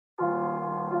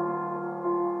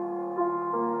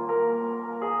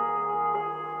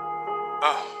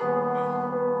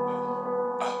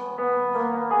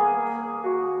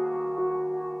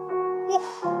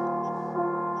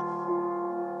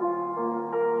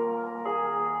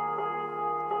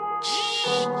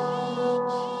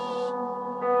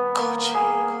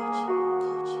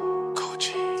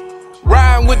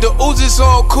Riding with the Uzi, so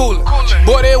I'm coolin'.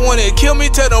 Boy, they wanna kill me,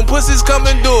 tell them pussies come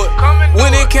and do it.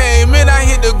 When it came in, I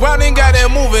hit the ground and got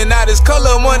it moving. Now this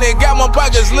color money got my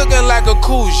pockets looking like a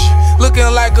Coogi,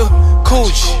 looking like a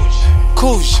Coogi,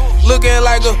 Coogi, looking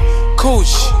like a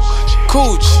Coogi,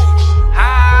 Coogi.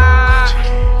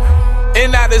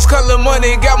 And now this color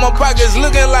money got my pockets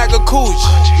looking like a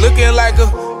Coogi, looking like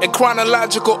a. In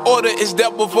chronological order, it's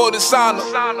death before dishonor.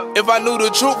 If I knew the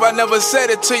truth, I never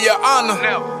said it to your honor.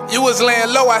 You was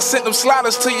laying low, I sent them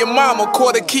sliders to your mama.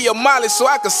 Quarter key of Molly so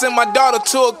I could send my daughter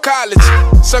to a college.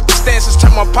 Circumstances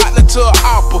turned my partner to an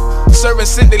opera. Serving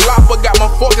Cindy Lauper, got my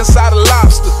fork inside a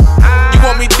lobster. You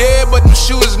want me dead, but them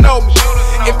shooters know me.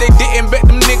 If they didn't, bet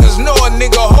them niggas know a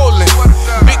nigga holding.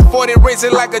 Big 40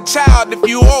 raising like a child if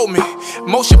you owe me.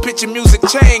 Motion picture music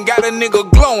chain got a nigga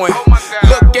glowing.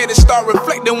 Look at it, start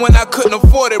reflecting when I couldn't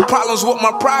afford it. Problems with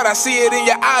my pride, I see it in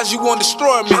your eyes, you gon'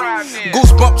 destroy me.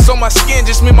 Goosebumps on my skin,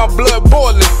 just mean my blood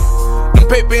boiling. Them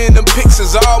paper and them pics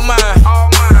is all mine.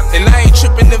 And I ain't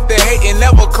tripping if they hatin',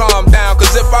 never calm down.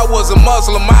 Cause if I was a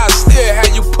Muslim, I'd still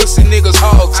have you pussy niggas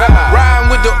all time.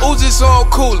 Riding with the Uzi, so I'm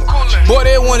coolin'. Boy,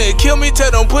 they wanna kill me,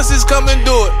 tell them pussies come and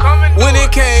do it. When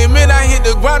it came in, I hit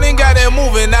the ground and got it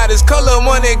moving. Now this color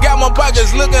money got my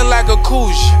pockets looking like a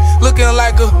Coogi, looking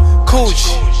like a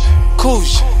Coogi,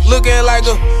 Coogi, looking like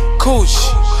a Coogi,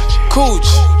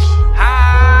 Coogi.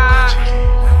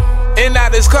 And now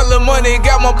this color money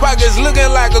got my pockets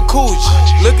looking like a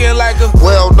Coogi, looking like a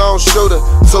well-known shooter,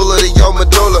 tool of the yo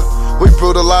medulla. We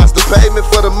brutalize the pavement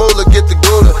for the moolah, get the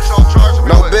gouda.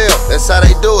 No bill, that's how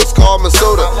they do it, it's called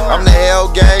Masuda. I'm the hell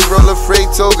gang, ruler free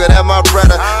Tuga, that my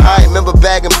brother. I remember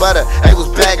bagging butter, I was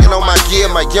bagging on my gear.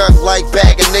 My young like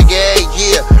bagging nigga every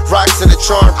year. Rocks in the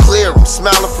charm clear, I'm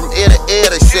smiling from ear to ear.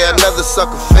 They say another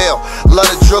sucker fell. Love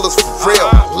the drillers for real,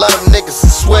 love them niggas to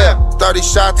swear. 30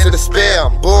 shots in the spare,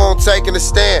 boom, taking a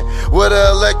stand. With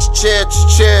an electric chair,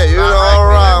 you know I'm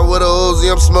riding with a Uzi,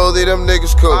 I'm smoothie, them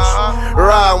niggas coach.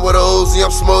 Riding with a Uzi, I'm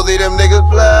smoothie, them niggas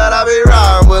blood. I be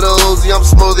riding with a Uzi, I'm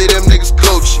smoothie, them niggas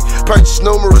coachy. Purchase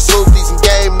numerous Uzis and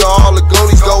game to all the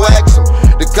goonies, go ask them.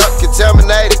 The cup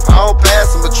contaminated, I don't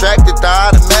pass them. Attracted to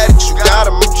automatics, you got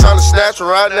them, I'm tryna snatch them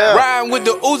right now. Riding with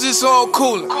the Uzi, so I'm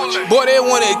coolin'. Boy, they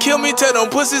wanna kill me, tell them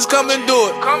pussies come and do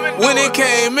it. When it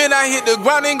came in, I hit the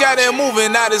ground and got it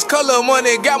moving. Now this color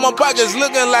money got my pockets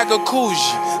looking like a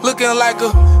Coogi, looking like a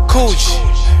Coogi,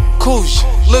 Coogi,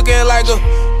 looking like a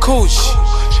Coogi,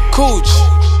 Coogi.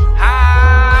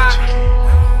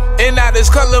 And now this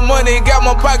color money got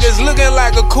my pockets looking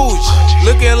like a Coogi,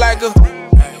 looking like a